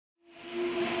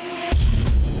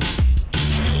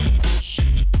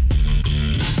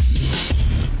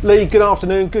Lee, good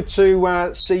afternoon. Good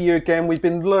to see you again. We've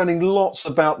been learning lots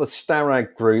about the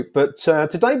Starrag group, but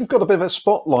today we've got a bit of a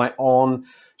spotlight on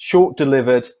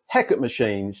short-delivered Heckert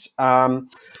machines. I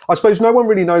suppose no one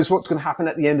really knows what's going to happen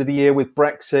at the end of the year with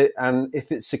Brexit and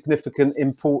if its significant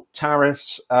import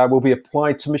tariffs will be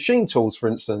applied to machine tools, for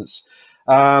instance.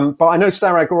 But I know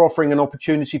Starrag are offering an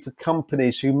opportunity for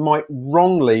companies who might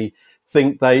wrongly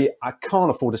think they can't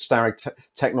afford a Starrag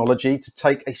technology to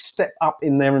take a step up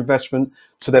in their investment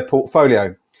to their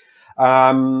portfolio.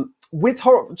 With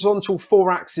horizontal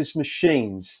 4-axis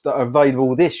machines that are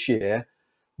available this year,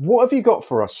 what have you got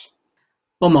for us?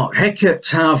 Well, Mark,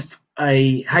 Heckerts have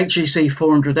a HEC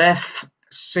 400F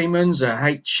Siemens, a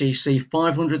HEC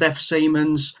 500F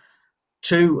Siemens,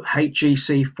 two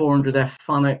HEC 400F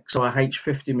Fanuc, so a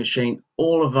H50 machine,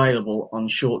 all available on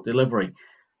short delivery.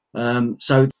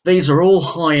 So these are all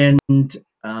high-end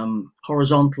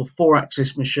horizontal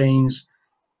 4-axis machines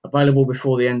available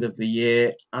before the end of the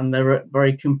year, and they're at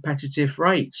very competitive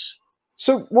rates.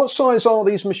 So what size are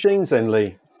these machines then,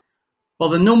 Lee? Well,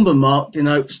 the number mark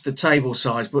denotes the table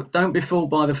size, but don't be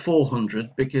fooled by the 400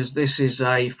 because this is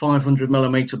a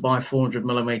 500mm by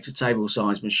 400mm table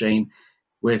size machine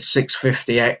with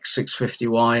 650X,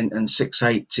 650Y and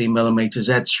 680mm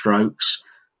Z strokes.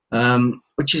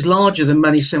 Which is larger than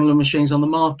many similar machines on the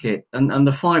market. And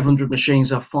the 500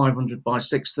 machines are 500 by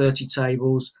 630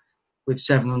 tables with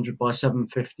 700 by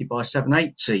 750 by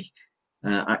 780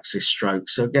 axis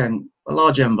strokes. So again, a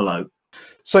large envelope.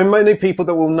 So many people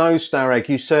that will know Starrag,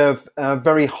 you serve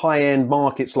very high-end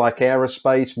markets like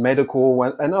aerospace, medical,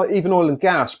 and even oil and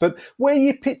gas. But where are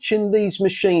you pitching these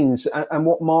machines and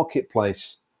what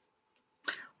marketplace?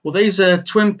 Well, these are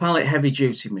twin pallet heavy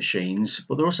duty machines,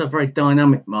 but they're also very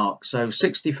dynamic, Mark. So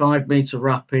 65 meter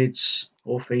rapids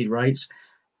or feed rates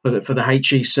for the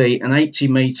HEC and 80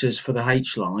 meters for the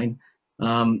H line.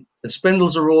 The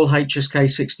spindles are all HSK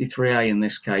 63A in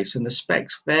this case, and the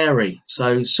specs vary.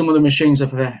 So some of the machines are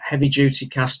for heavy duty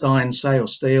cast iron, say, or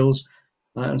steels,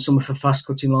 and some are for fast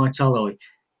cutting light alloy.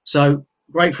 So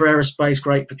great for aerospace,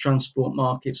 great for transport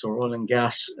markets or oil and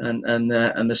gas, and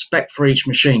the spec for each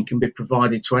machine can be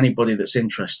provided to anybody that's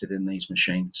interested in these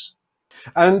machines.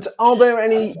 And are there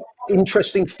any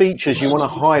interesting features you want to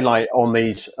highlight on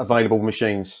these available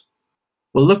machines?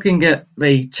 Well, looking at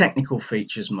the technical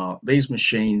features, Mark, these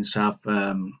machines have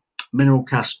mineral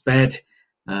cast bed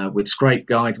with scrape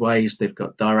guideways. They've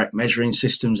got direct measuring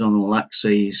systems on all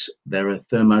axes. They're a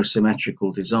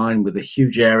thermosymmetrical design with a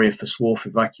huge area for swarf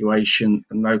evacuation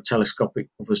and no telescopic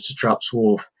covers to trap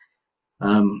swarf.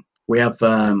 We have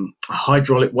a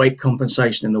hydraulic weight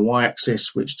compensation in the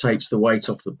y-axis, which takes the weight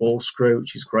off the ball screw,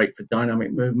 which is great for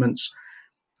dynamic movements.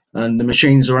 And the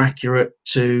machines are accurate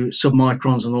to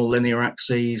submicrons on all linear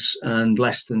axes and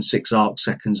less than 6 arc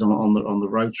seconds on the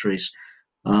rotaries.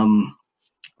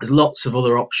 There's lots of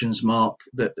other options, Mark,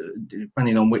 that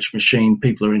depending on which machine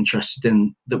people are interested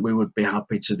in, that we would be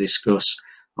happy to discuss,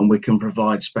 and we can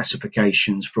provide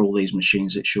specifications for all these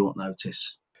machines at short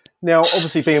notice. Now,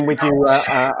 obviously, being with you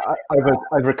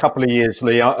over a couple of years,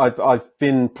 Lee, I've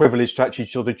been privileged to actually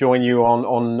sort of join you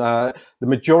on the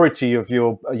majority of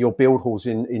your build halls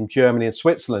in Germany and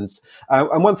Switzerland.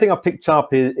 And one thing I've picked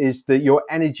up is that your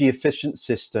energy efficient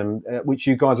system, which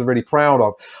you guys are really proud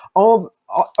of, or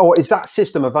is that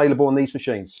system available on these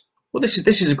machines? Well, this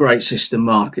is a great system,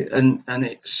 Mark, and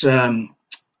it's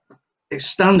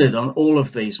standard on all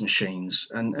of these machines,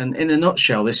 and in a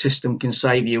nutshell, this system can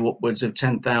save you upwards of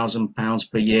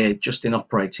 £10,000 per year just in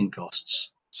operating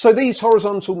costs. So these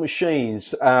horizontal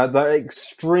machines, they're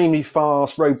extremely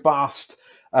fast, robust,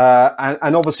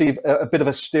 and obviously a bit of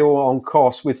a steal on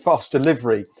cost with fast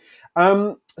delivery.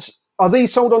 Are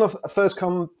these sold on a first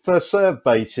come, first served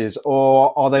basis,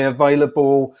 or are they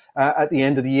available at the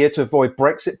end of the year to avoid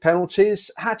Brexit penalties?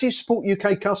 How do you support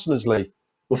UK customers, Lee?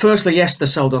 Well, firstly, yes, they're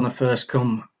sold on a first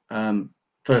come,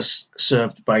 first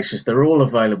served basis. They're all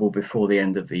available before the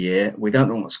end of the year. We don't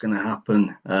know what's going to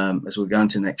happen as we go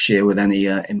into next year with any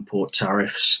import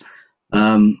tariffs.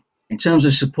 In terms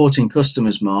of supporting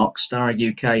customers, Mark, Starrag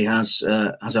UK has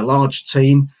a large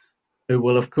team who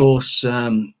will, of course,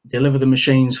 deliver the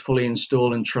machines, fully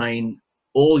install and train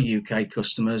all UK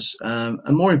customers,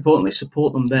 and more importantly,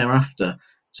 support them thereafter,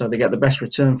 so they get the best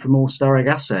return from all Starrag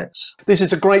assets. This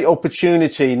is a great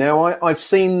opportunity. Now, I've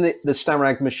seen the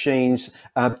Starrag machines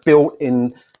built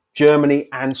in Germany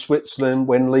and Switzerland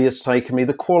when Lee has taken me.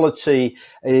 The quality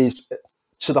is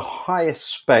to the highest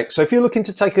spec. So if you're looking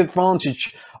to take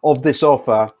advantage of this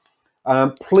offer,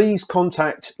 please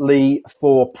contact Lee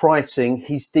for pricing.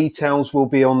 His details will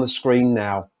be on the screen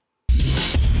now.